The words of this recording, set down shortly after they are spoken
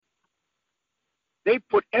They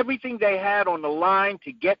put everything they had on the line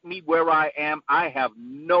to get me where I am. I have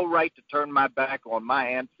no right to turn my back on my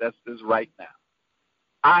ancestors right now.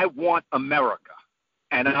 I want America,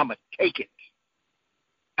 and I'm going to take it.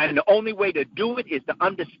 And the only way to do it is to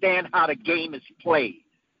understand how the game is played.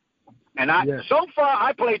 And so far,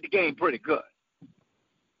 I played the game pretty good.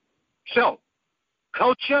 So,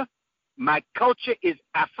 culture, my culture is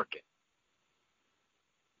African.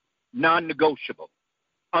 Non-negotiable.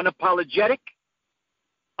 Unapologetic,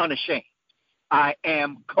 unashamed. I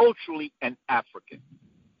am culturally an African.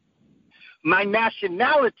 My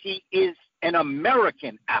nationality is an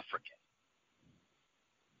American African.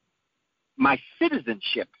 My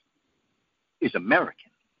citizenship is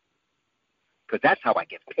American, because that's how I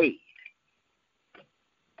get paid.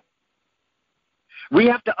 We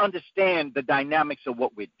have to understand the dynamics of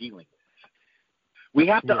what we're dealing with. We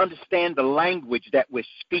have to understand the language that we're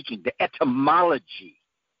speaking, the etymology.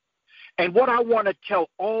 And what I want to tell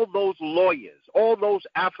all those lawyers, all those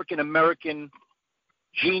African-American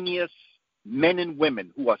genius men and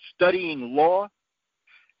women who are studying law,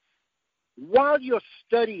 while you're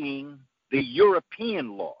studying the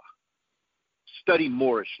European law, study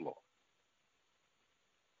Moorish law.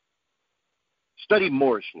 Study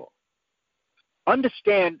Moorish law.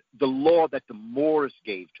 Understand the law that the Moors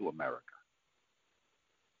gave to America.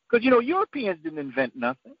 Because, Europeans didn't invent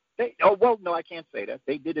nothing. I can't say that.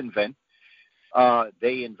 They did invent.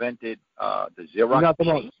 They invented the Xerox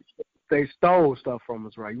machine. They stole stuff from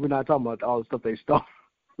us, right? We're not talking about all the stuff they stole.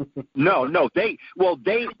 No. They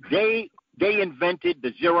invented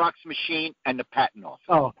the Xerox machine and the patent office.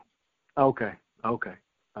 Oh, okay. All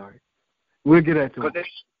right. We'll get that to it.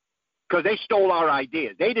 Because they stole our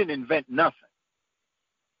ideas. They didn't invent nothing.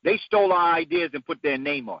 They stole our ideas and put their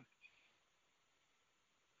name on it.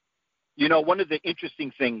 One of the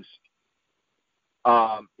interesting things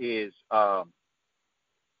is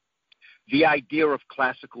the idea of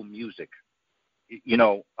classical music.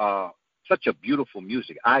 Such a beautiful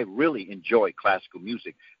music. I really enjoy classical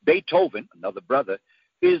music. Beethoven, another brother,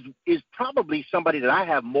 is probably somebody that I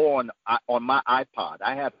have more on my iPod.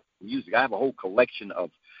 I have music. I have a whole collection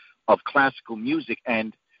of classical music.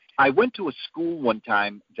 And I went to a school one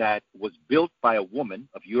time that was built by a woman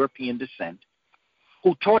of European descent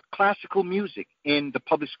who taught classical music in the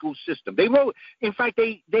public school system. They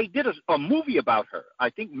did a movie about her. I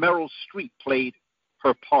think Meryl Streep played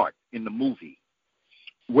her part in the movie,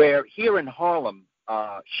 where here in Harlem,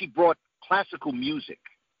 she brought classical music,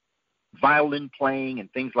 violin playing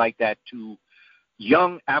and things like that to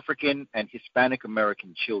young African and Hispanic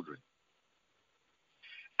American children.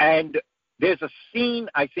 And there's a scene,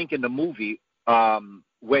 I think, in the movie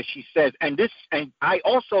where she says, and I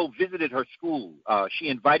also visited her school. She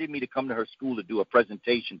invited me to come to her school to do a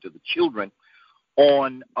presentation to the children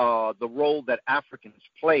on the role that Africans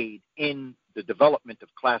played in the development of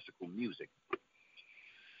classical music.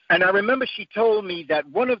 And I remember she told me that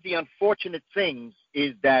one of the unfortunate things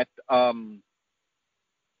is that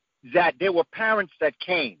that there were parents that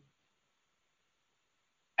came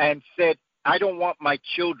and said, I don't want my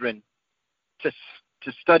children to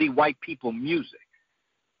study white people music.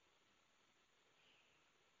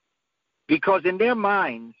 Because in their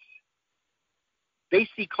minds, they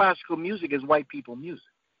see classical music as white people music.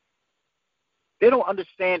 They don't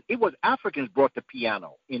understand it was Africans brought the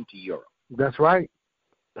piano into Europe. That's right.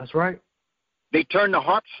 They turned the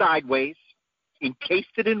harp sideways,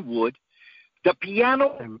 encased it in wood. The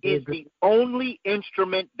piano is the only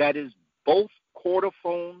instrument that is both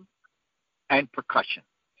chordophone and percussion.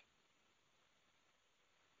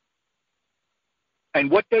 And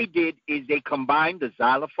what they did is they combined the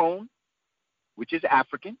xylophone, which is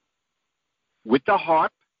African, with the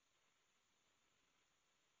harp,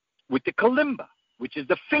 with the kalimba, which is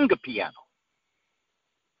the finger piano.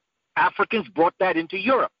 Africans brought that into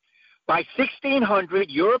Europe. By 1600,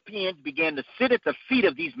 Europeans began to sit at the feet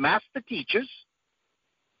of these master teachers,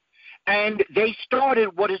 and they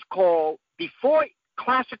started what is called, before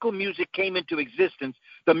classical music came into existence,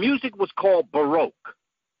 the music was called Baroque.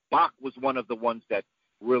 Bach was one of the ones that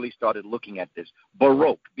really started looking at this.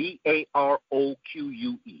 Baroque, B-A-R-O-Q-U-E.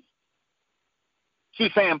 See,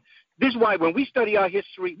 fam, this is why when we study our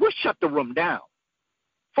history, we'll shut the room down.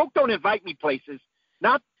 Folk don't invite me places,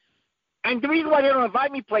 and the reason why they don't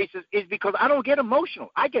invite me places is because I don't get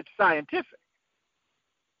emotional. I get scientific.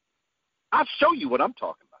 I'll show you what I'm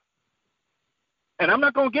talking about. And I'm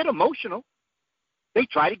not going to get emotional. They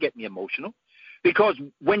try to get me emotional because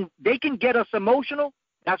when they can get us emotional,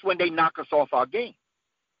 that's when they knock us off our game.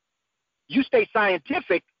 You stay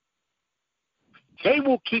scientific, they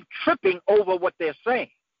will keep tripping over what they're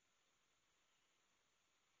saying.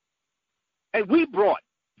 And we brought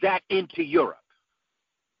that into Europe.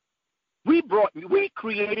 We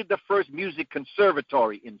created the first music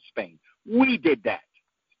conservatory in Spain. We did that.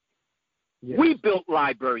 Yes. We built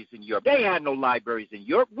libraries in Europe. They had no libraries in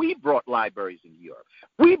Europe. We brought libraries in Europe.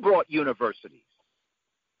 We brought universities.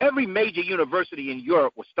 Every major university in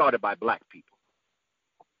Europe was started by black people,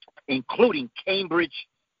 including Cambridge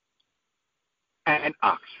and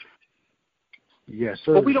Oxford. Yes,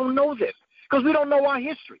 sir. But we don't know this because we don't know our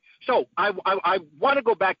history. So I want to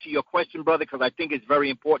go back to your question, brother, because I think it's very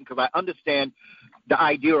important because I understand the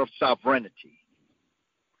idea of sovereignty.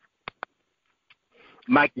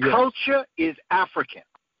 My culture is African.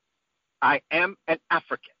 I am an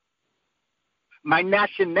African. My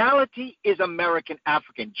nationality is American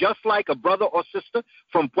African, just like a brother or sister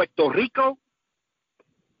from Puerto Rico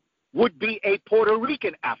would be a Puerto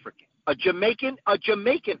Rican African, a Jamaican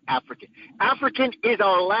African. African is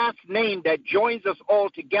our last name that joins us all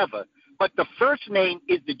together, but the first name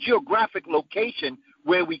is the geographic location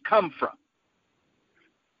where we come from.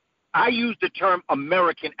 I use the term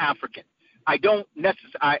American African. I don't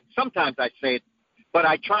necessarily, sometimes I say it, but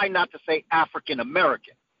I try not to say African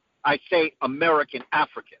American. I say American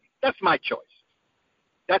African. That's my choice.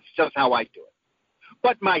 That's just how I do it.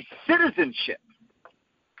 But my citizenship,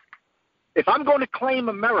 if I'm going to claim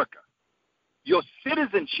America, your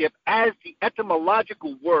citizenship as the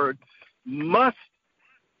etymological word must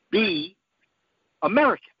be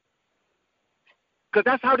American. Because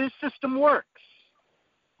that's how this system works.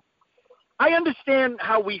 I understand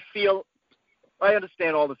how we feel. I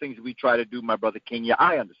understand all the things we try to do, my brother Kenya.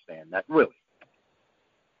 I understand that, really.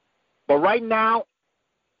 But right now,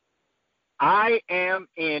 I am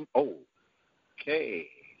in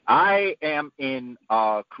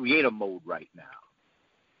creator mode right now.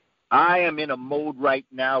 I am in a mode right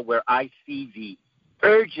now where I see the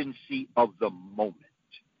urgency of the moment.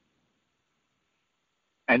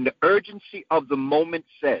 And the urgency of the moment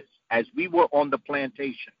says, as we were on the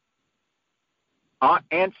plantation, our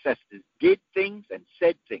ancestors did things and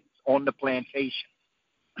said things on the plantation.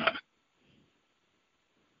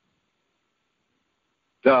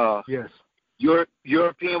 The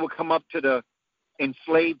European would come up to the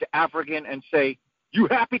enslaved African and say, "You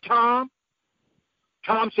happy, Tom?"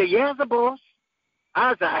 Tom said, "Yes, the boss.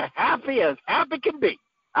 I was as happy can be.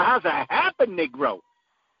 I was a happy Negro,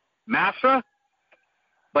 Massa."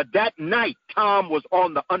 But that night, Tom was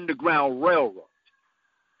on the Underground Railroad.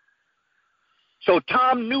 So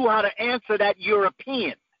Tom knew how to answer that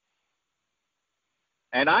European.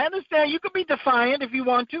 And I understand you can be defiant if you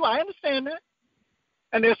want to. I understand that.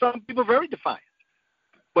 And there's some people very defiant.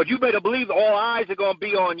 But you better believe all eyes are going to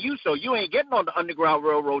be on you, so you ain't getting on the Underground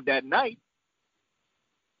Railroad that night.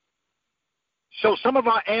 So some of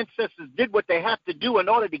our ancestors did what they had to do in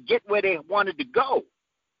order to get where they wanted to go.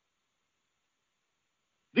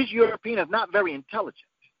 This European is not very intelligent.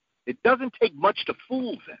 It doesn't take much to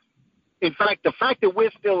fool them. In fact, the fact that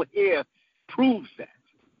we're still here proves that.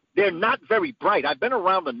 They're not very bright. I've been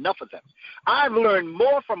around enough of them. I've learned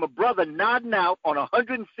more from a brother nodding out on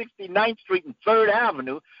 169th Street and 3rd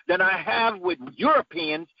Avenue than I have with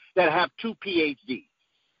Europeans that have 2 PhDs.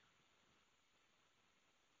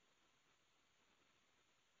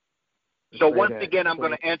 So once again, I'm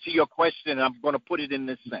going to answer your question, and I'm going to put it in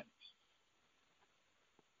this sense.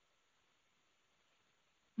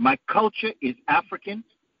 My culture is African.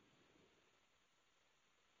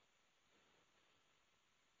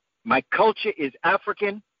 My culture is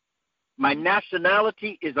African. My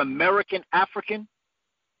nationality is American African.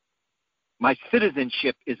 My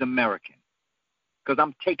citizenship is American because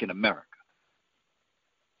I'm taking America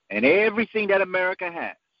and everything that America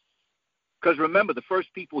has. Because remember, the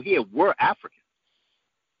first people here were Africans.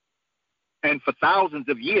 And for thousands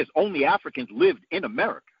of years, only Africans lived in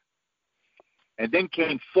America. And then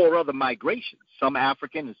came 4 other migrations, some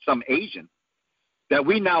African and some Asian, that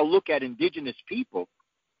we now look at indigenous people.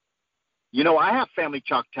 You know, I have family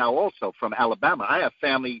Choctaw also from Alabama. I have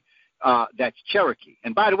family that's Cherokee.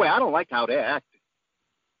 And by the way, I don't like how they're acting.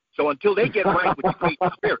 So until they get right with the Great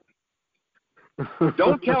Spirit,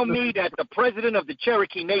 don't tell me that the president of the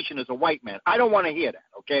Cherokee Nation is a white man. I don't want to hear that,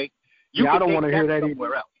 okay? I don't want to hear that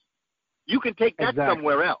somewhere else. You can take that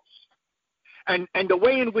somewhere else. And the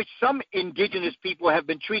way in which some indigenous people have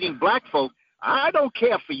been treating black folk, I don't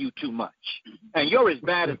care for you too much. And you're as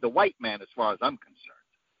bad as the white man as far as I'm concerned.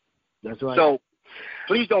 That's right. So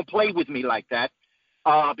please don't play with me like that,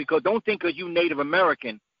 because don't think because you Native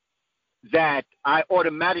American that I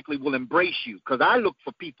automatically will embrace you, because I look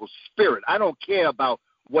for people's spirit. I don't care about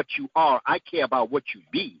what you are. I care about what you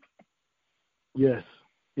be. Yes.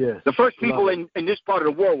 Yes. The first people in this part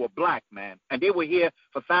of the world were black, man, and they were here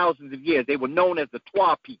for thousands of years. They were known as the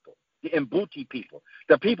Twa people, the Mbuti people,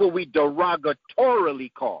 the people we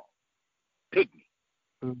derogatorily call pygmy.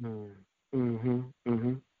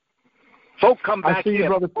 Folk come back here.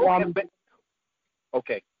 Brother Kwame.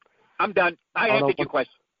 Okay, I'm done. I answered your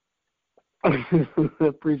question.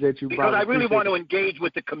 Appreciate you, brother. Because I really want to engage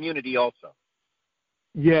with the community also.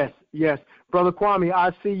 Yes. Brother Kwame,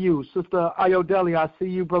 I see you. Sister Ayodele, I see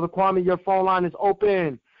you. Brother Kwame, your phone line is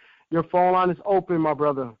open. Your phone line is open, my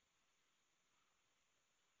brother.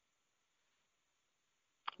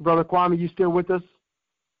 Brother Kwame, you still with us?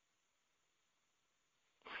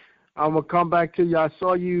 I'm going to come back to you. I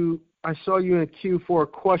saw you in a queue for a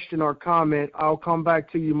question or comment. I'll come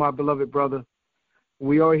back to you, my beloved brother.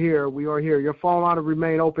 We are here. Your phone line will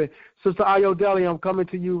remain open. Sister Ayodele, I'm coming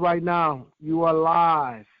to you right now. You are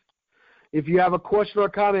live. If you have a question or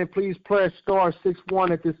comment, please press *61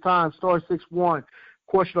 at this time. *61.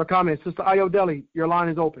 Question or comment. Sister Ayodele, your line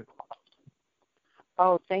is open.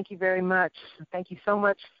 Oh, thank you very much. Thank you so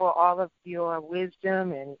much for all of your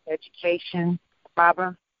wisdom and education,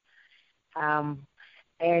 Baba.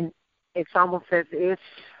 And it's almost as if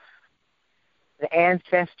the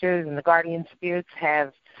ancestors and the guardian spirits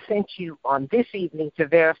have sent you on this evening to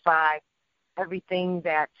verify everything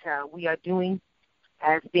that we are doing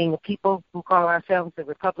as being a people who call ourselves the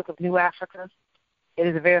Republic of New Africa. It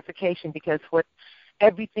is a verification because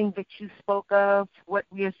everything that you spoke of, what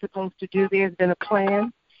we are supposed to do, there's been a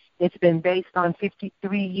plan. It's been based on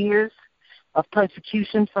 53 years of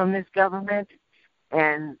persecution from this government,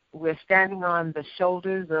 and we're standing on the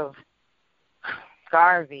shoulders of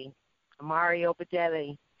Garvey, Mario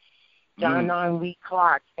Baddelli, John Henry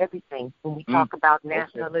Clark, everything when we talk about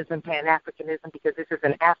nationalism, Pan-Africanism, because this is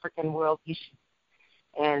an African world issue.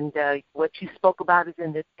 And what you spoke about is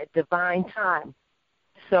in the divine time.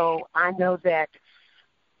 So I know that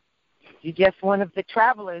you're just one of the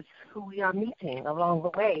travelers who we are meeting along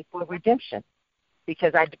the way for redemption.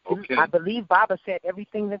 Because I believe Baba said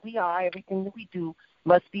everything that we are, everything that we do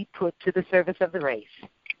must be put to the service of the race.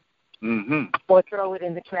 Or throw it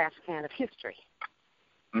in the trash can of history.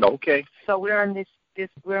 Okay. So we're on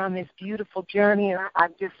this beautiful journey, and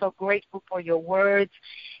I'm just so grateful for your words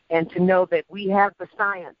and to know that we have the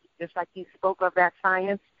science, just like you spoke of that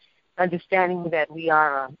science, understanding that we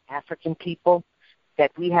are an African people,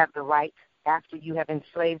 that we have the right, after you have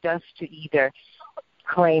enslaved us, to either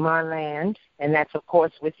claim our land, and that's, of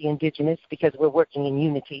course, with the indigenous because we're working in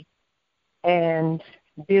unity, and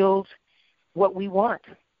build what we want.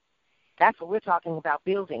 That's what we're talking about,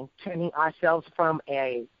 building, turning ourselves from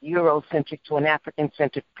a Eurocentric to an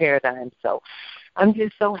African-centric paradigm. So I'm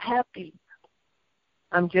just so happy.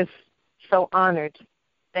 I'm just so honored.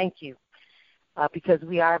 Thank you. Because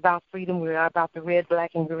we are about freedom. We are about the red,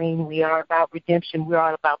 black, and green. We are about redemption. We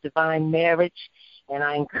are about divine marriage. And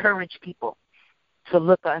I encourage people to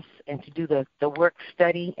look us and to do the work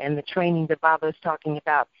study and the training that Baba is talking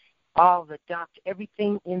about. All the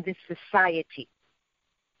everything in this society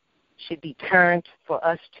should be turned for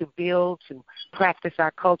us to build, to practice our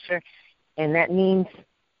culture, and that means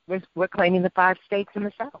we're claiming the 5 states in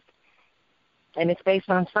the South. And it's based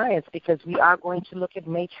on science because we are going to look at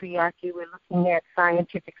matriarchy. We're looking at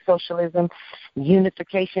scientific socialism,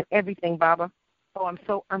 unification, everything, Baba. Oh,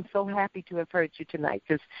 I'm so happy to have heard you tonight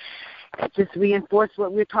because it just reinforced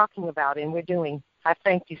what we're talking about and we're doing. I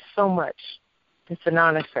thank you so much. It's an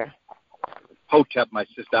honor, sir. Hotep, my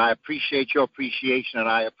sister, I appreciate your appreciation, and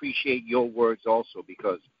I appreciate your words also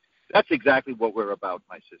because that's exactly what we're about,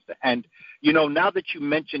 my sister. And, now that you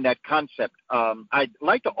mentioned that concept, I'd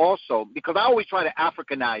like to also, because I always try to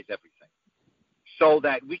Africanize everything so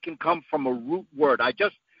that we can come from a root word. I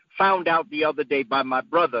just found out the other day by my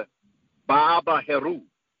brother, Baba Heru.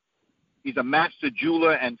 He's a master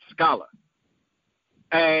jeweler and scholar.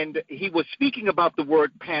 And he was speaking about the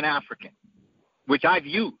word Pan-African, which I've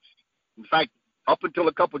used. In fact, up until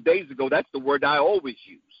a couple of days ago, that's the word I always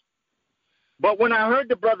use. But when I heard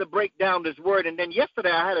the brother break down this word, and then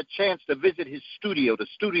yesterday I had a chance to visit his studio, the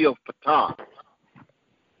studio of Patah,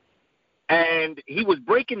 and he was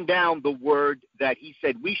breaking down the word that he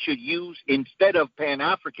said we should use instead of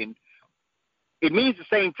Pan-African. It means the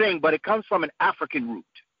same thing, but it comes from an African root.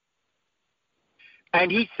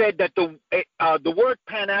 And he said that the word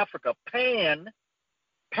Pan-Africa, pan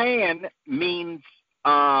means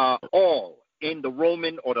all in the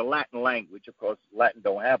Roman or the Latin language. Of course, Latin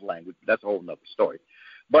don't have language, but that's a whole other story.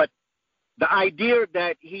 But the idea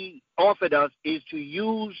that he offered us is to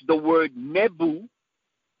use the word Nebu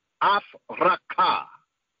Afrika,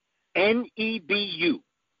 Nebu,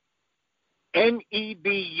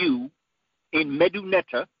 Nebu, in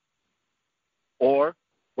Meduneta, or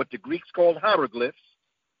what the Greeks called hieroglyphs,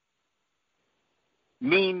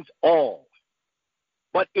 means all.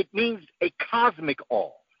 But it means a cosmic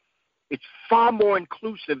all. It's far more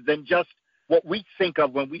inclusive than just what we think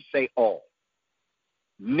of when we say all.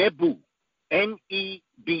 Nebu,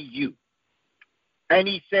 N-E-B-U. And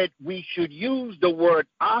he said we should use the word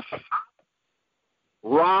Af,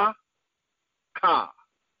 Ra, Ka.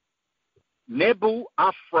 Nebu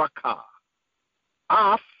Afraka.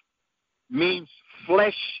 Af means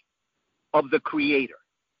flesh of the Creator.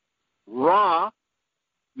 Ra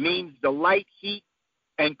means the light, heat,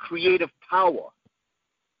 and creative power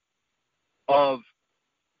of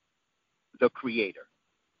the Creator.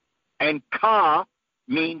 And Ka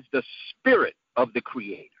means the spirit of the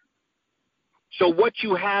Creator. So what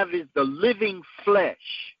you have is the living flesh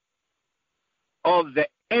of the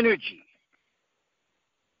energy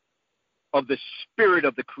of the spirit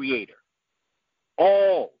of the Creator.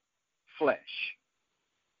 All flesh.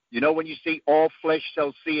 You know when you see all flesh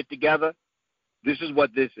shall see it together? This is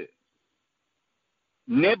what this is.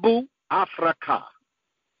 Nebu Afraka.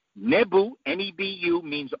 Nebu, N-E-B-U,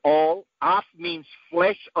 means all. Af means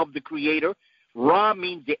flesh of the Creator. Ra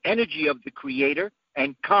means the energy of the Creator.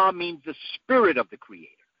 And Ka means the spirit of the Creator.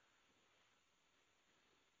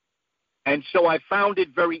 And so I found it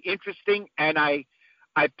very interesting, and I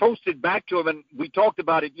posted back to him, and we talked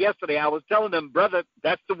about it yesterday. I was telling him, brother,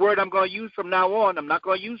 that's the word I'm going to use from now on. I'm not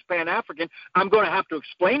going to use Pan-African. I'm going to have to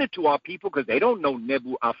explain it to our people because they don't know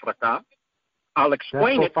Nebu Afrika. I'll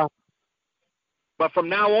explain it. But from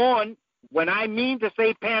now on, when I mean to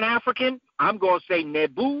say Pan-African, I'm going to say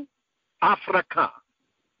Nebu Afrika.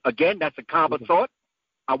 Again, that's a Kaaba thought.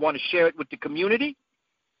 I want to share it with the community.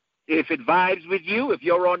 If it vibes with you, if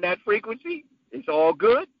you're on that frequency, it's all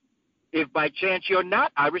good. If by chance you're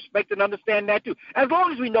not, I respect and understand that too, as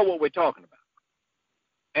long as we know what we're talking about.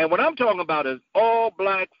 And what I'm talking about is all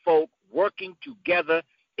black folk working together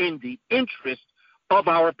in the interest of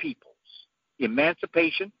our peoples,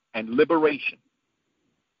 emancipation and liberation.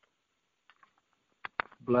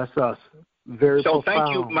 Bless us. Very so profound.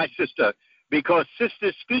 Thank you, my sister, because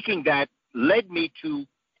sister speaking that led me to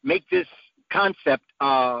make this concept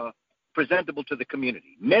presentable to the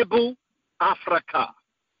community. Nebu Afrika.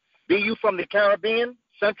 Be you from the Caribbean,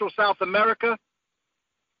 Central South America,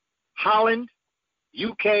 Holland,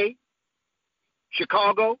 UK,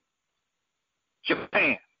 Chicago,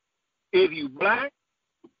 Japan. If you black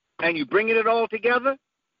and you bringing it all together,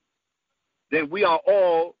 then we are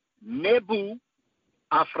all Nebu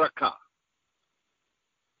Afrika.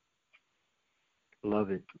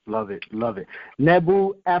 Love it, love it, love it.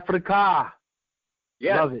 Nebu Afrika.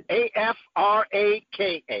 Yes, love it.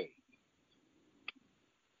 A-F-R-A-K-A.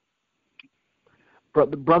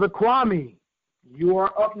 Brother Kwame, you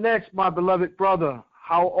are up next, my beloved brother.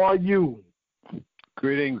 How are you?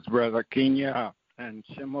 Greetings, Brother Kenya, and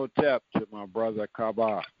Shemotep to my brother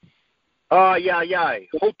Kaba. Yeah.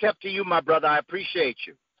 Hotep to you, my brother. I appreciate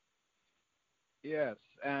you. Yes,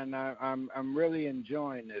 and I'm really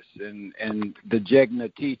enjoying this and the Jegna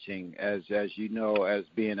teaching, as you know, as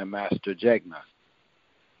being a master Jegna.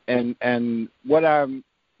 And what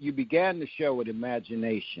you began the show with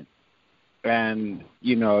imagination. And,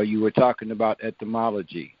 you know, you were talking about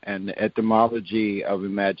etymology, and the etymology of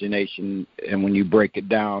imagination, and when you break it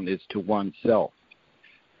down, is to oneself.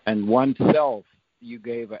 And oneself, you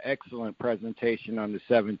gave an excellent presentation on the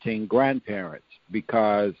 17 grandparents,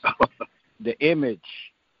 because the image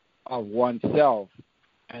of oneself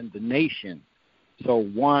and the nation. So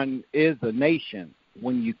one is a nation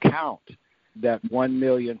when you count that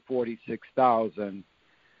 1,046,000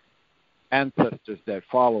 ancestors that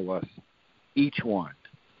follow us, each one.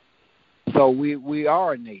 So we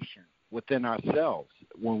are a nation within ourselves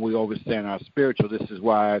when we understand our spiritual. This is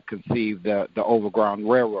why I conceived the overground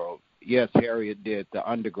railroad. Yes, Harriet did the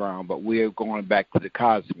underground, but we are going back to the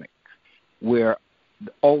cosmic, where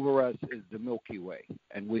over us is the Milky Way,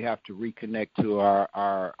 and we have to reconnect to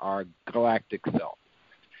our galactic self,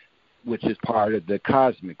 which is part of the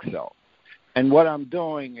cosmic self. And what I'm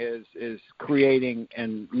doing is creating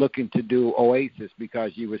and looking to do oasis,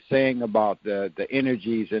 because you were saying about the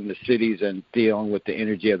energies in the cities and dealing with the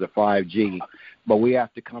energy of the 5G, but we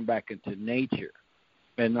have to come back into nature.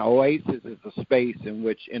 And the oasis is a space in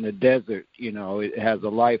which, in a desert, you know, it has a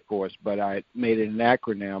life force, but I made it an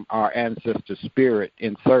acronym, our ancestor spirit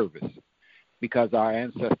in service, because our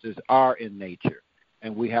ancestors are in nature.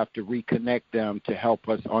 And we have to reconnect them to help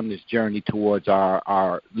us on this journey towards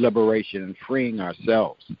our liberation and freeing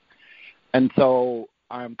ourselves. And so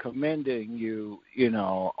I'm commending you, you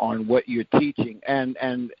know, on what you're teaching. And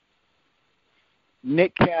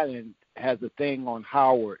Nick Cannon has a thing on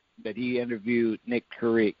Howard that he interviewed Nick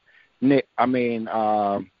Carrick. The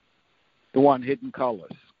one Hidden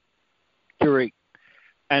Colors, Carrick.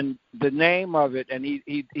 And the name of it, and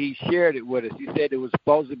he shared it with us. He said it was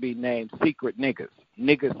supposed to be named Secret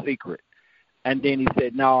Niggas Secret. And then he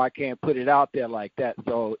said, no, I can't put it out there like that.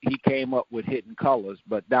 So he came up with Hidden Colors,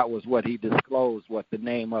 but that was what he disclosed, what the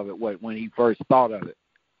name of it was when he first thought of it.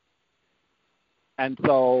 And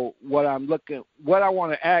so what I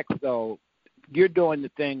want to ask, though, you're doing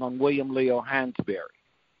the thing on William Leo Hansberry.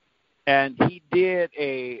 And he did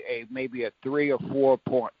maybe a 3 or 4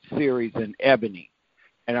 part series in Ebony.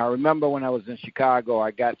 And I remember when I was in Chicago,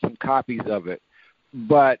 I got some copies of it.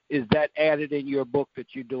 But is that added in your book that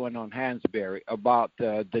you're doing on Hansberry about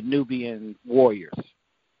the Nubian warriors?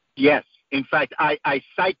 Yes. In fact, I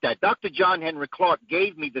cite that. Dr. John Henry Clark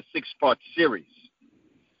gave me the 6-part series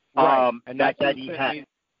and that he had.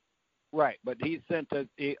 Right, but he sent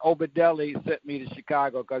Obadeli sent me to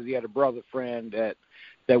Chicago because he had a brother friend that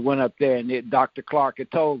went up there, and Dr. Clark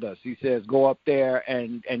had told us. He says, go up there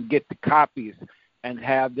and get the copies and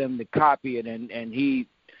have them to copy it. And he,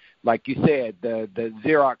 like you said, the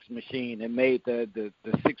Xerox machine, and made the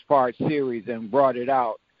 6-part series and brought it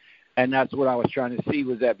out. And that's what I was trying to see,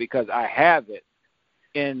 was that because I have it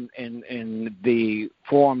in the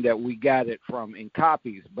form that we got it from in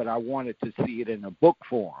copies, but I wanted to see it in a book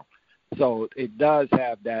form. So it does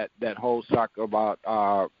have that whole saga about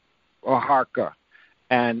Oaxaca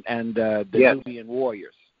and the Nubian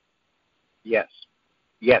warriors. Yes.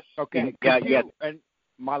 Okay. And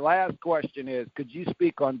my last question is, could you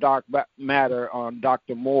speak on dark matter on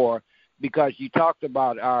Dr. Moore, because you talked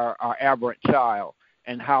about our aberrant child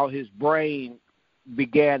and how his brain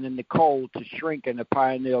began in the cold to shrink in the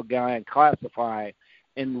pineal gland, classify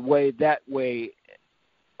in the way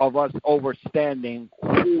of us understanding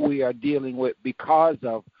who we are dealing with because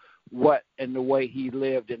of what and the way he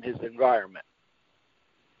lived in his environment.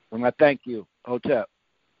 And I thank you, Hotep.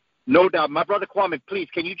 No doubt. My brother Kwame, please,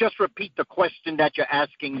 can you just repeat the question that you're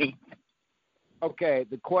asking me? Okay,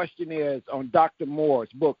 the question is on Dr. Moore's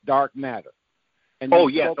book, Dark Matter. And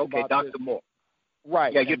Dr. Moore.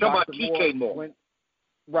 Right. Yeah, you're talking about T.K. Moore.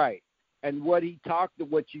 Right. And what you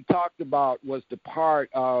talked about was the part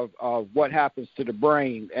of what happens to the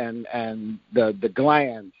brain and the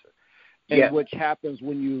glands, and which happens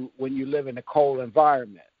when you live in a cold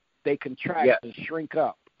environment. They contract and shrink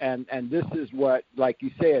up. And this is what, like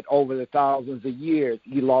you said, over the thousands of years,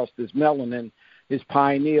 he lost his melanin, his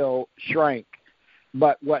pineal shrank.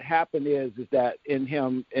 But what happened is that in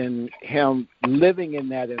him living in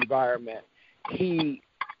that environment,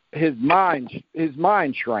 his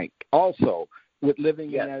mind shrank also with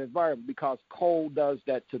living in that environment, because cold does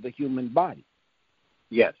that to the human body.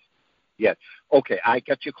 Yes. Okay, I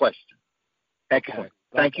got your question. Excellent.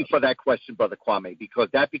 Thank you for that question, Brother Kwame, because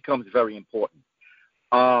that becomes very important.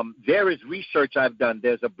 There is research I've done.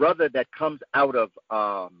 There's a brother that comes out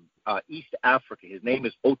of East Africa. His name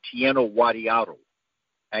is Otieno Wadiaro,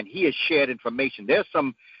 and he has shared information. There's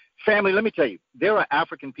some family, let me tell you, there are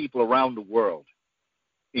African people around the world,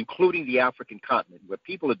 including the African continent, where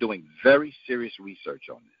people are doing very serious research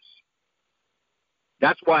on this.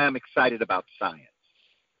 That's why I'm excited about science.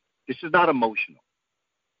 This is not emotional.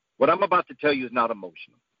 What I'm about to tell you is not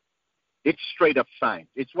emotional. It's straight up science.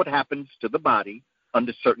 It's what happens to the body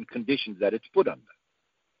under certain conditions that it's put under.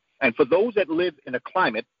 And for those that live in a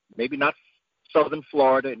climate, maybe not southern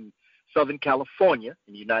Florida and southern California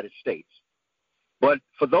in the United States, but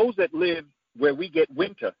for those that live where we get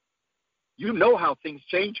winter, you know how things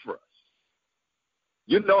change for us.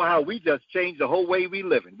 You know how we just change the whole way we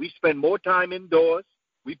live. We spend more time indoors.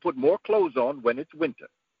 We put more clothes on when it's winter.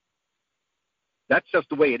 That's just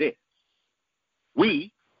the way it is.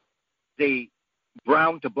 We, the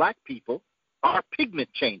brown to black people, our pigment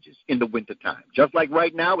changes in the wintertime. Just like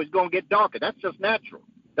right now, it's going to get darker. That's just natural.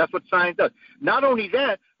 That's what science does. Not only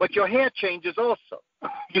that, but your hair changes also.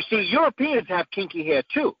 You see, Europeans have kinky hair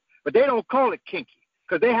too, but they don't call it kinky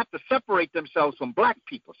because they have to separate themselves from black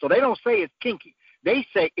people. So they don't say it's kinky. They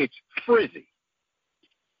say it's frizzy.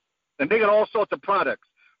 And they got all sorts of products.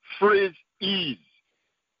 Frizz Ease.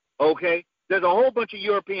 Okay? There's a whole bunch of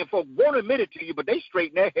European folk won't admit it to you, but they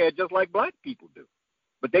straighten their hair just like black people do.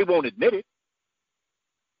 But they won't admit it.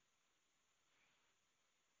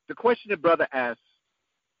 The question the brother asks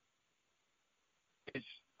is,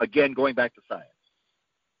 again, going back to science.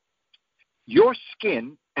 Your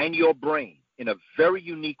skin and your brain, in a very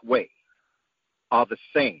unique way, are the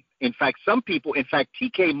same. In fact,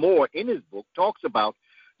 T.K. Moore in his book talks about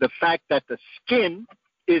the fact that the skin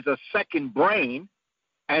is a second brain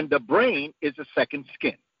and the brain is a second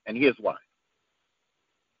skin. And here's why.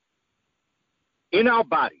 in our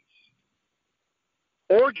bodies,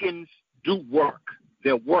 organs do work.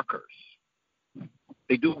 They're workers.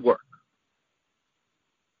 They do work.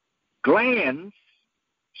 Glands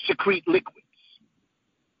secrete liquids.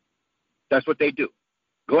 That's what they do.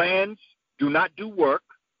 Glands do not do work,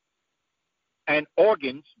 and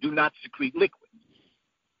organs do not secrete liquids.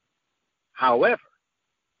 However,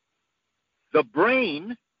 the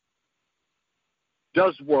brain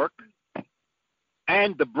does work,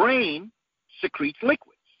 and the brain secretes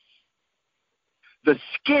liquids. The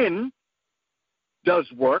skin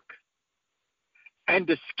does work, and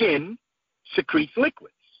the skin secretes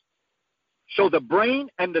liquids. So the brain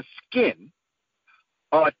and the skin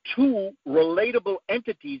are two relatable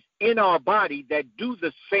entities in our body that do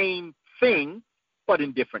the same thing, but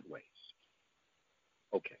in different ways.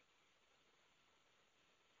 Okay.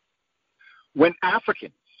 When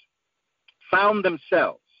Africans found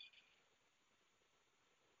themselves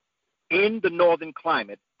in the northern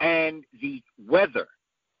climate and the weather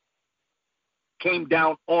came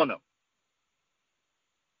down on them,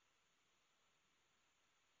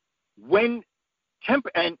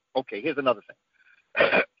 here's another thing.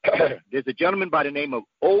 There's a gentleman by the name of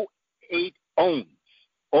O.H. Ohns,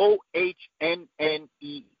 O-H-N-N-E-S.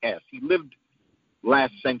 He lived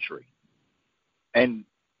last century and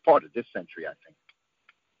part of this century, I think.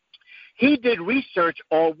 He did research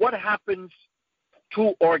on what happens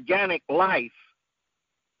to organic life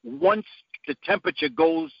once the temperature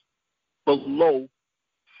goes below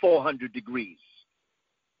 400 degrees.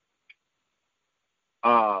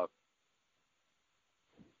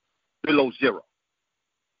 Below zero.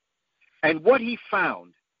 And what he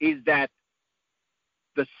found is that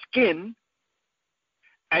the skin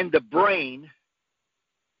and the brain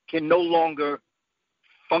can no longer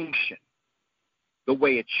function the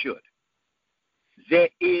way it should. There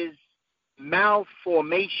is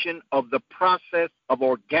malformation of the process of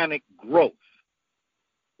organic growth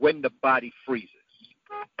when the body freezes.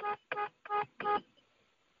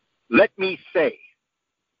 Let me say,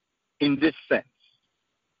 in this sense,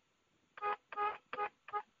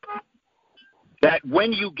 that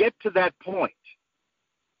when you get to that point,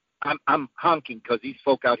 I'm honking because these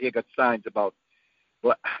folk out here got signs about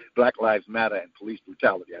Black Lives Matter and police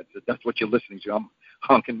brutality. I said, that's what you're listening to. I'm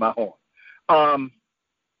honking my horn.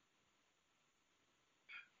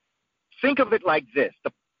 Think of it like this.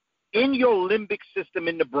 In your limbic system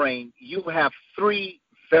in the brain, you have three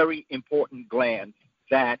very important glands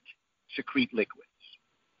that secrete liquids.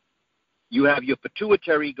 You have your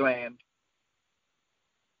pituitary gland,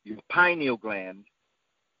 your pineal gland,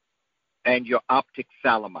 and your optic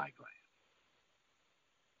thalami gland.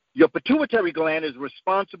 Your pituitary gland is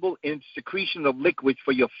responsible in secretion of liquids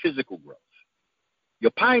for your physical growth.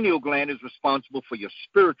 Your pineal gland is responsible for your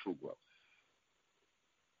spiritual growth.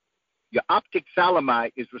 Your optic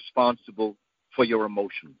thalami is responsible for your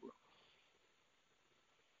emotional growth.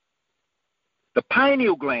 The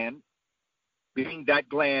pineal gland, being that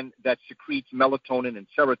gland that secretes melatonin and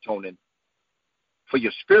serotonin for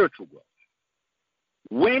your spiritual growth,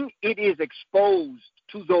 when it is exposed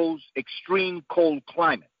to those extreme cold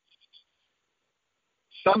climates,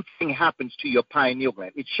 something happens to your pineal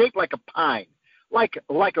gland. It's shaped like a pine, like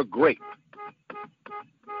a grape.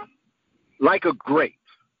 Like a grape.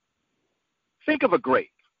 Think of a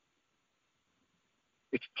grape.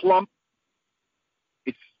 It's plump.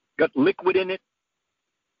 It's got liquid in it.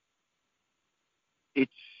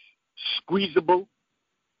 It's squeezable.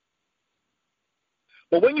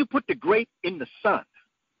 But when you put the grape in the sun,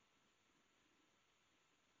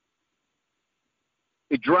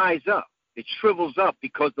 it dries up. It shrivels up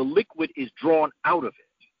because the liquid is drawn out of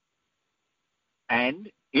it. And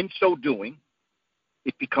in so doing,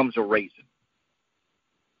 it becomes a raisin.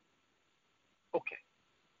 Okay.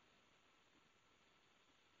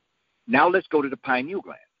 Now let's go to the pineal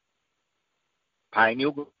gland.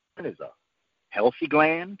 Pineal gland is a healthy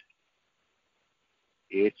gland.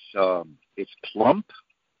 It's plump.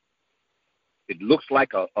 It looks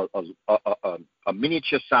like a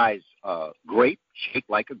miniature-sized grape, shaped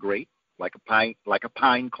like a grape, like a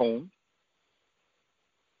pine cone.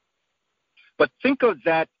 But think of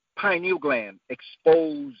that pineal gland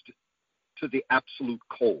exposed to the absolute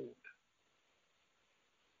cold.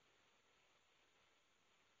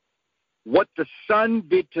 What the sun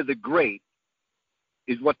did to the grape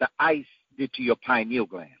is what the ice did to your pineal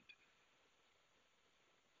gland.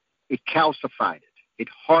 It calcified it. It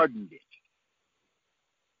hardened it.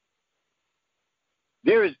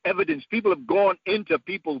 There is evidence. People have gone into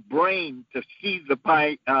people's brain to see the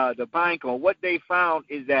pine cone. What they found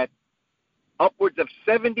is that upwards of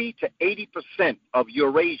 70 to 80% of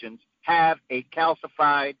Eurasians have a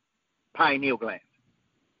calcified pineal gland.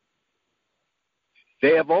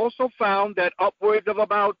 They have also found that upwards of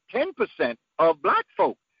about 10% of black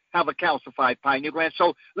folk have a calcified pineal gland.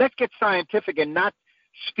 So let's get scientific and not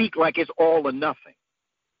speak like it's all or nothing.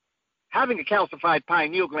 Having a calcified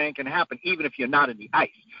pineal gland can happen even if you're not in the ice.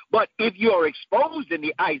 But if you're exposed in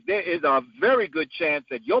the ice, there is a very good chance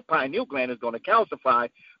that your pineal gland is going to calcify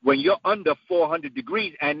when you're under 400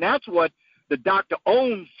 degrees. And that's what the Dr.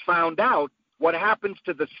 Ohms found out. What happens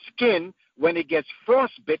to the skin when it gets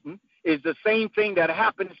frostbitten is the same thing that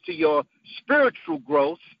happens to your spiritual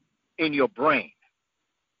growth in your brain.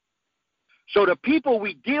 So the people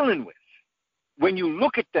we're dealing with, when you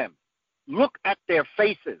look at them, look at their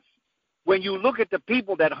faces. When you look at the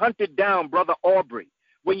people that hunted down Brother Aubrey,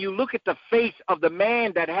 when you look at the face of the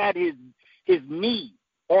man that had his knee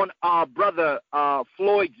on our brother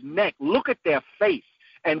Floyd's neck, look at their face,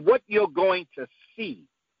 and what you're going to see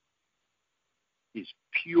is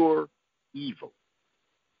pure evil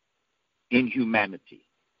in humanity.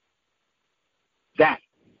 That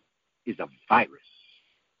is a virus.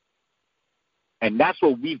 And that's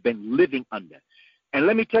what we've been living under. And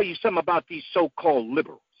let me tell you something about these so-called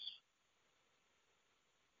liberals.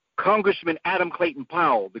 Congressman Adam Clayton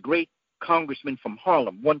Powell, the great congressman from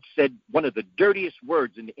Harlem, once said one of the dirtiest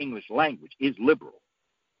words in the English language is liberal.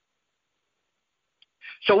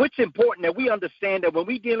 So it's important that we understand that when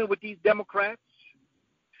we're dealing with these Democrats,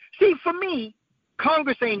 see, for me,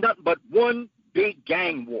 Congress ain't nothing but one big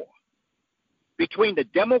gang war between the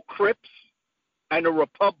Demo-Crips and the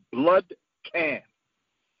Repub-Blood Can.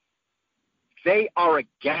 They are a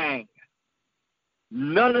gang.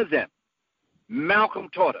 None of them. Malcolm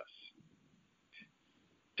taught us.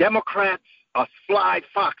 Democrats are sly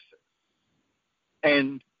foxes,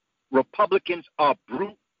 and Republicans are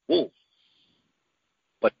brute wolves.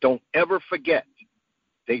 But don't ever forget,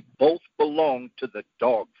 they both belong to the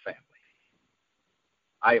dog family.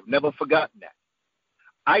 I have never forgotten that.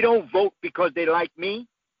 I don't vote because they like me.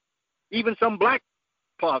 Even some black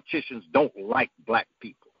politicians don't like black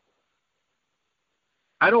people.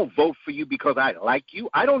 I don't vote for you because I like you.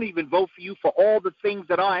 I don't even vote for you for all the things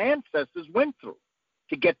that our ancestors went through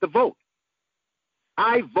to get the vote.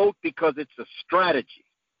 I vote because it's a strategy.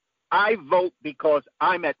 I vote because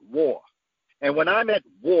I'm at war. And when I'm at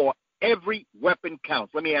war, every weapon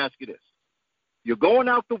counts. Let me ask you this. You're going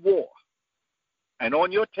out to war, and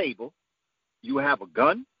on your table, you have a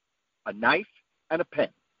gun, a knife, and a pen.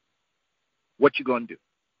 What you going to do?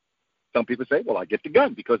 Some people say, well, I get the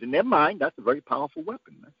gun, because in their mind, that's a very powerful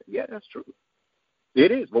weapon. I say, yeah, that's true.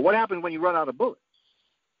 It is. But what happens when you run out of bullets?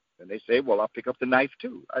 And they say, well, I'll pick up the knife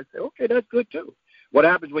too. I say, okay, that's good too. What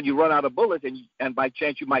happens when you run out of bullets and by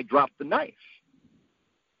chance you might drop the knife?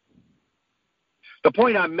 The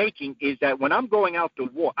point I'm making is that when I'm going out to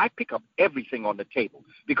war, I pick up everything on the table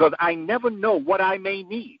because I never know what I may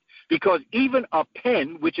need. Because even a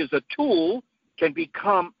pen, which is a tool, can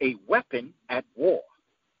become a weapon at war.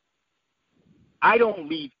 I don't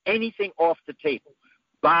leave anything off the table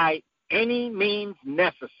by any means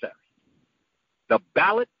necessary. The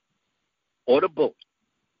ballot or the bullet,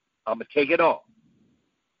 I'm going to take it all.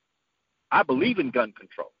 I believe in gun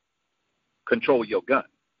control. Control your gun.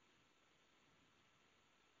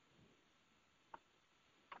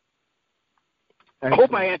 I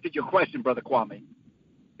hope I answered your question, Brother Kwame.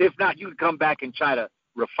 If not, you can come back and try to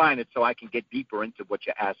refine it so I can get deeper into what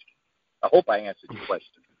you're asking. I hope I answered your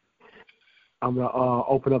question. I'm going to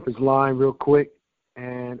open up his line real quick.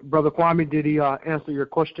 And Brother Kwame, did he answer your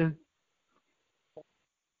question?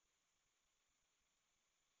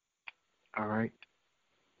 All right.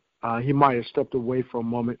 He might have stepped away for a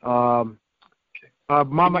moment. Mama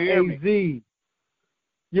AZ.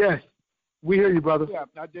 Yes, we hear you, brother. Yeah,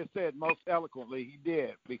 I just said most eloquently he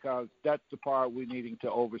did, because that's the part we're needing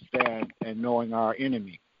to understand and knowing our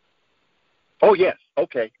enemy. Oh, yes.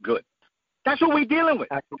 Okay, good. That's what we're dealing with.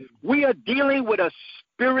 We are dealing with a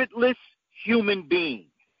spiritless human being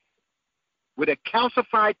with a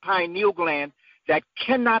calcified pineal gland that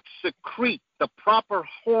cannot secrete the proper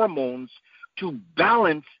hormones to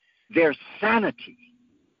balance their sanity.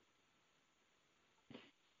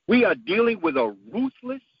 We are dealing with a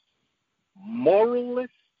ruthless, moralless,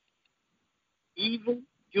 evil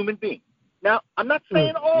human being. Now, I'm not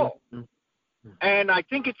saying all, and I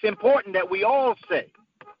think it's important that we all say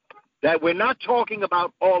that we're not talking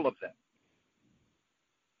about all of them.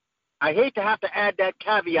 I hate to have to add that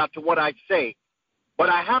caveat to what I say, but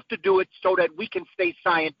I have to do it so that we can stay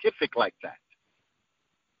scientific like that.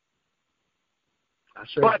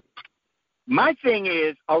 But my thing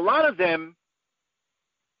is, a lot of them,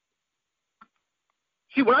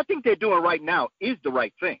 see, what I think they're doing right now is the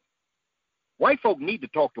right thing. White folk need to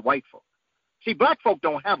talk to white folk. See, black folk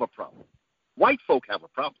don't have a problem. White folk have a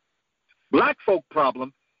problem. Black folk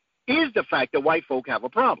problem is the fact that white folk have a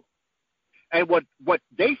problem. And what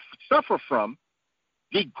they suffer from,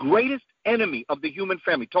 the greatest enemy of the human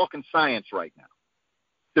family, talking science right now,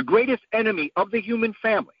 the greatest enemy of the human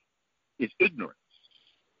family is ignorance.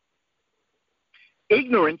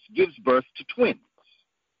 Ignorance gives birth to twins,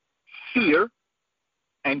 fear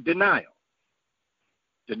and denial.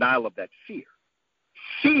 Denial of that fear.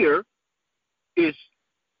 Fear is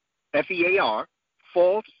F-E-A-R,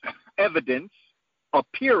 false evidence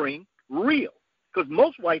appearing real. Because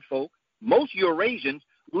most white folk, most Eurasians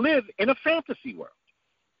live in a fantasy world.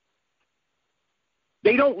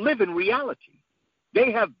 They don't live in reality.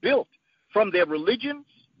 They have built from their religions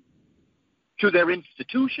to their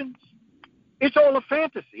institutions. It's all a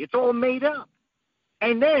fantasy. It's all made up.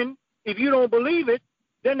 And then, if you don't believe it,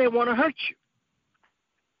 then they want to hurt you.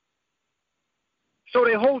 So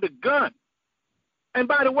they hold a gun. And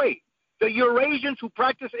by the way, the Eurasians who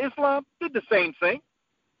practice Islam did the same thing.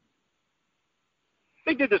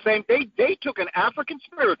 They did the same thing. They took an African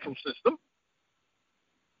spiritual system,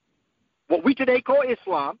 what we today call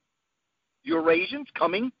Islam, Eurasians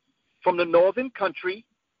coming from the northern country,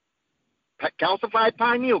 calcified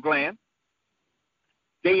pineal gland.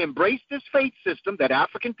 They embraced this faith system that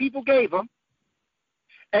African people gave them,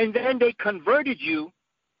 and then they converted you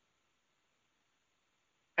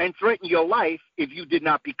and threatened your life if you did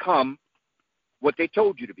not become what they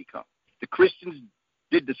told you to become. The Christians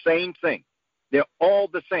did the same thing. They're all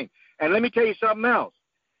the same. And let me tell you something else.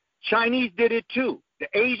 Chinese did it too. The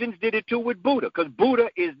Asians did it too with Buddha, because Buddha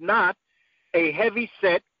is not a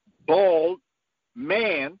heavy-set, bald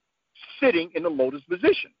man sitting in the lotus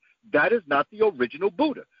position. That is not the original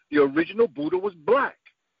Buddha. The original Buddha was black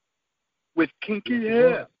with kinky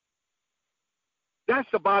hair. That's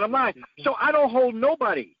the bottom line. So I don't hold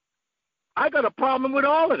nobody. I got a problem with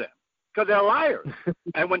all of them because they're liars.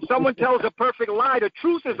 And when someone tells a perfect lie, the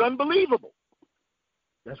truth is unbelievable.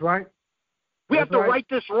 That's right. We have to right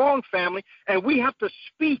this wrong, family, and we have to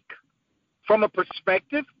speak from a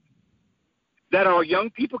perspective that our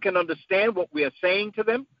young people can understand what we are saying to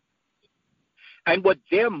them and what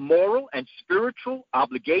their moral and spiritual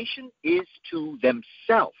obligation is to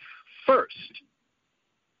themselves first,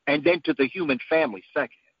 and then to the human family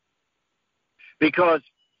second. Because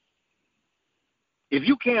if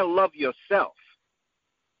you can't love yourself,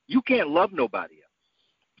 you can't love nobody else.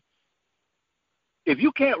 If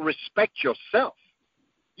you can't respect yourself,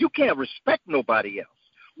 you can't respect nobody else.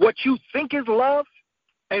 What you think is love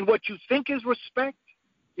and what you think is respect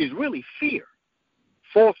is really fear.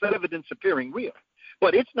 False evidence appearing real.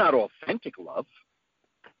 But it's not authentic love.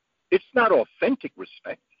 It's not authentic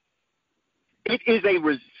respect. It is a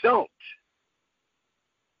result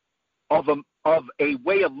of a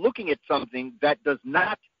way of looking at something that does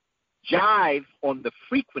not jive on the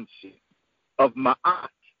frequency of ma'at,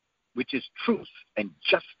 which is truth and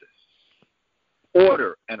justice,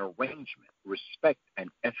 order and arrangement, respect and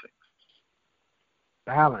ethics.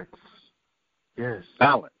 Balance. Yes.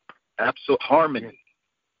 Balance. Absolute harmony.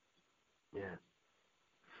 Yes.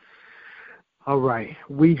 All right.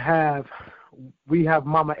 We have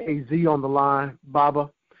Mama AZ on the line, Baba.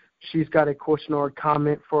 She's got a question or a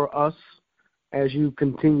comment for us as you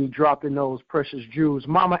continue dropping those precious jewels.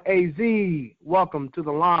 Mama AZ, welcome to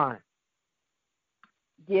the line.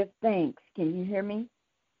 Give thanks. Can you hear me?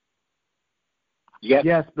 Yes.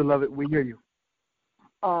 Yes, beloved, we hear you.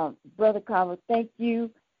 Brother Kava, thank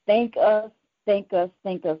you. Thank us. Thank us.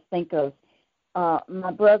 Thank us. Thank us.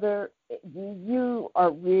 My brother, you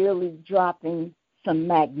are really dropping some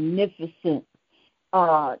magnificent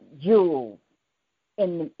jewels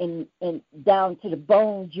in down to the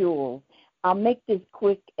bone jewels. I'll make this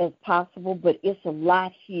quick as possible, but it's a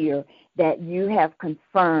lot here that you have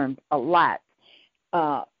confirmed a lot.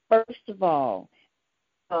 First of all,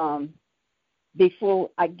 before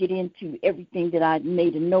I get into everything that I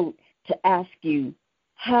made a note to ask you,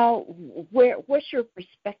 what's your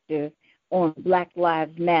perspective on Black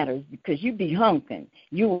Lives Matter? Because you be honking.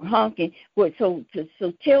 You were honking.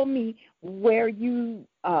 So tell me where your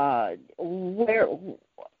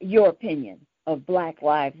opinion of Black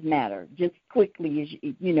Lives Matter, just quickly, as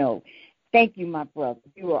you know. Thank you, my brother.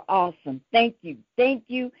 You are awesome. Thank you. Thank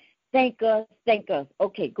you. Thank us. Thank us.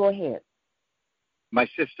 Okay, go ahead. My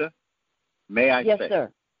sister, may I say? Yes,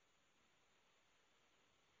 sir.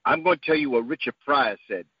 I'm going to tell you what Richard Pryor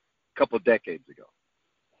said a couple of decades ago.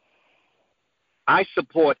 I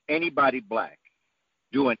support anybody black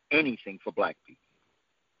doing anything for black people.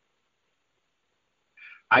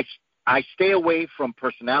 I stay away from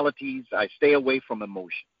personalities. I stay away from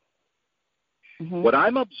emotion. Mm-hmm. What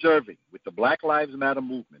I'm observing with the Black Lives Matter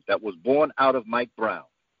movement that was born out of Mike Brown,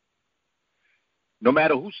 no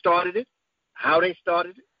matter who started it, how they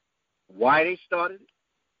started it, why they started it,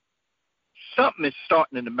 something is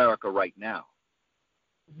starting in America right now.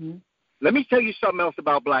 Mm-hmm. Let me tell you something else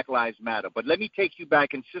about Black Lives Matter, but let me take you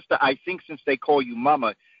back. And, sister, I think since they call you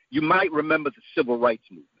Mama, you might remember the Civil Rights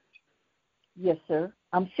Movement. Yes, sir.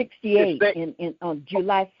 I'm 68 on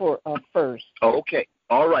July 1st. Oh, okay.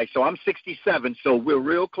 All right. So I'm 67, so we're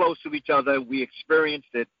real close to each other. We experienced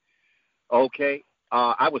it. Okay.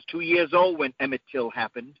 I was 2 years old when Emmett Till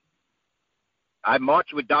happened. I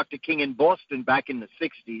marched with Dr. King in Boston back in the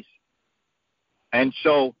 60s. And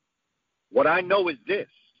so what I know is this.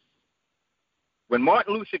 When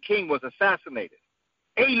Martin Luther King was assassinated,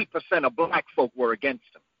 80% of black folk were against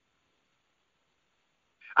him.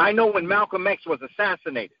 I know when Malcolm X was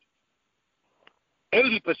assassinated,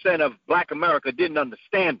 80% of black America didn't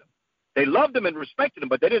understand him. They loved him and respected him,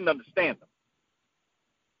 but they didn't understand him.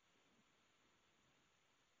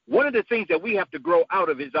 One of the things that we have to grow out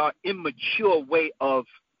of is our immature way of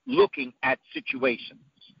looking at situations.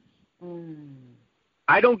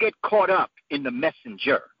 I don't get caught up in the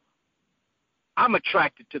messenger. I'm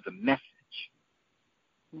attracted to the message.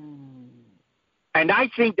 And I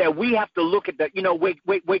think that we have to look at that. You know,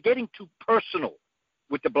 we're getting too personal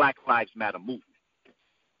with the Black Lives Matter movement.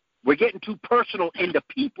 We're getting too personal in the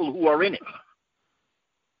people who are in it,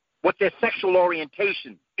 what their sexual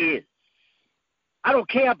orientation is. I don't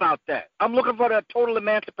care about that. I'm looking for the total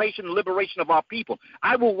emancipation and liberation of our people.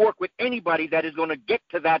 I will work with anybody that is going to get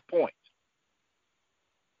to that point.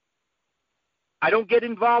 I don't get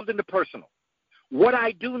involved in the personal. What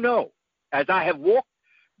I do know, as I have walked,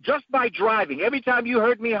 just by driving, every time you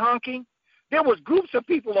heard me honking, there was groups of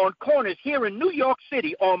people on corners here in New York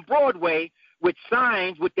City on Broadway with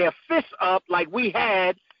signs with their fists up like we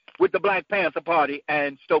had with the Black Panther Party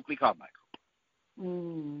and Stokely Carmichael.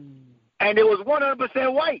 And it was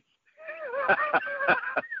 100% white.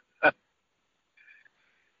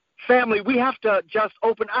 Family, we have to just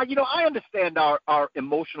open. I understand our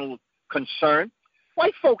emotional concern.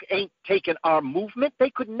 White folk ain't taking our movement.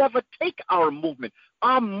 They could never take our movement.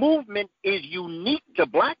 Our movement is unique to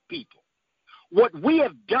black people. What we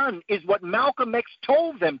have done is what Malcolm X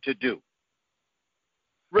told them to do.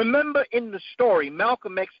 Remember in the story,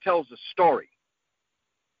 Malcolm X tells a story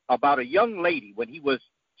about a young lady when he was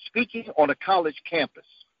speaking on a college campus.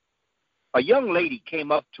 A young lady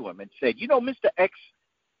came up to him and said, you know, Mr. X,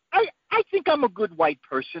 I think I'm a good white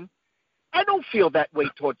person. I don't feel that way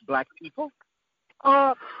towards black people.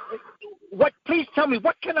 Please tell me,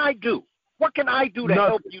 what can I do? What can I do to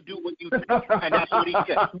help you do what you do? And that's what he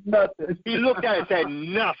said. Nothing. He looked at it and said,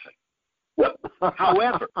 nothing.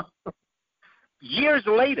 However, years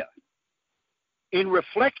later, in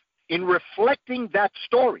reflecting that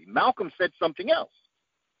story, Malcolm said something else.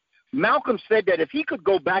 Malcolm said that if he could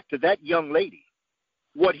go back to that young lady,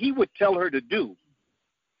 what he would tell her to do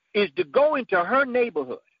is to go into her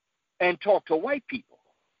neighborhood and talk to white people.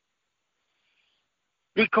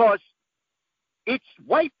 Because it's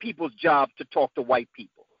white people's job to talk to white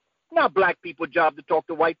people, not black people's job to talk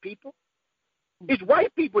to white people. It's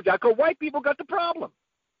white people's job, because white people got the problem.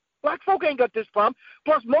 Black folk ain't got this problem.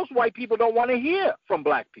 Plus, most white people don't want to hear from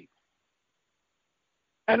black people.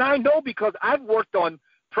 And I know because I've worked on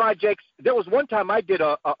projects. There was one time I did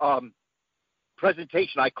a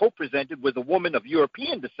presentation I co-presented with a woman of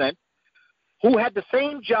European descent who had the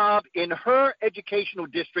same job in her educational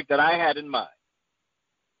district that I had in mine.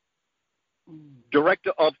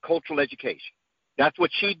 Director of Cultural Education. That's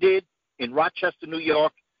what she did in Rochester, New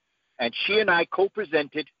York, and she and I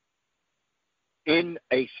co-presented in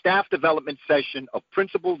a staff development session of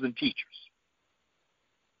principals and teachers.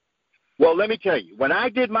 Well, let me tell you, when I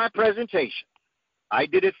did my presentation, I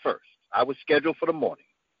did it first. I was scheduled for the morning.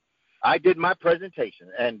 I did my presentation,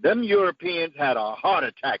 and them Europeans had a heart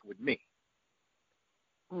attack with me.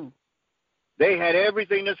 They had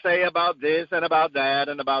everything to say about this and about that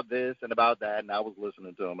and about this and about that, and I was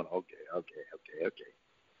listening to them, and okay.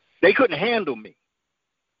 They couldn't handle me.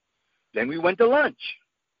 Then we went to lunch.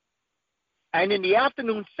 And in the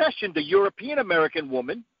afternoon session, the European-American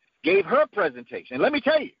woman gave her presentation. And let me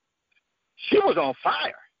tell you, she was on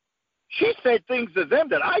fire. She said things to them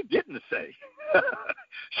that I didn't say.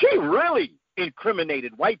 She really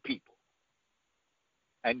incriminated white people.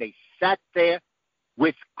 And they sat there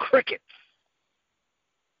with crickets.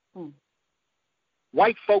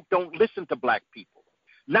 White folk don't listen to black people.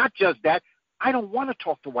 Not just that, I don't want to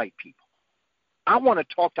talk to white people. I want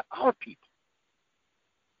to talk to our people.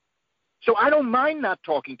 So I don't mind not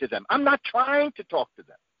talking to them. I'm not trying to talk to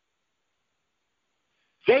them.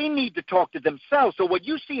 They need to talk to themselves. So what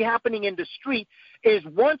you see happening in the street is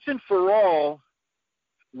once and for all,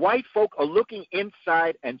 white folk are looking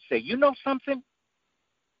inside and say, you know something?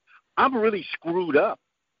 I'm really screwed up.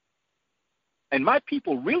 And my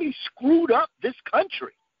people really screwed up this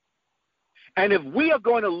country. And if we are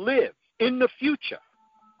going to live in the future,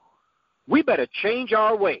 we better change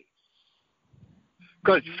our ways.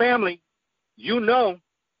 Because, family, you know,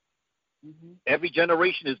 every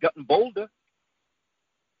generation has gotten bolder.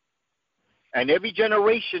 And every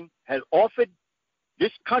generation has offered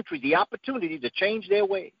this country the opportunity to change their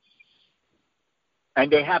ways.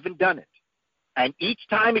 And they haven't done it. And each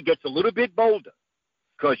time it gets a little bit bolder.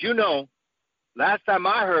 Because, you know, last time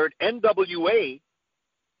I heard NWA,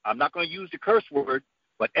 I'm not going to use the curse word,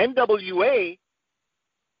 but NWA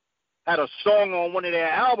had a song on one of their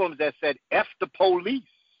albums that said, F the police.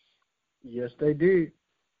 Yes, they did.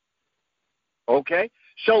 Okay?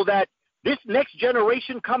 So that this next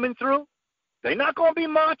generation coming through, they're not going to be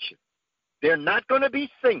marching. They're not going to be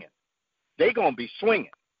singing. They're going to be swinging.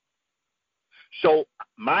 So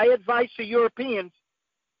my advice to Europeans,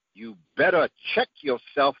 you better check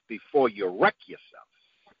yourself before you wreck yourself.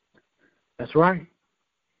 That's right.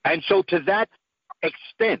 And so to that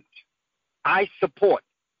extent, I support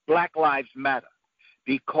Black Lives Matter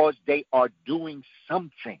because they are doing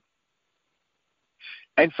something.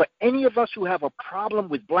 And for any of us who have a problem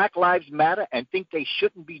with Black Lives Matter and think they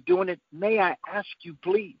shouldn't be doing it, may I ask you,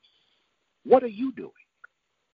 please, what are you doing?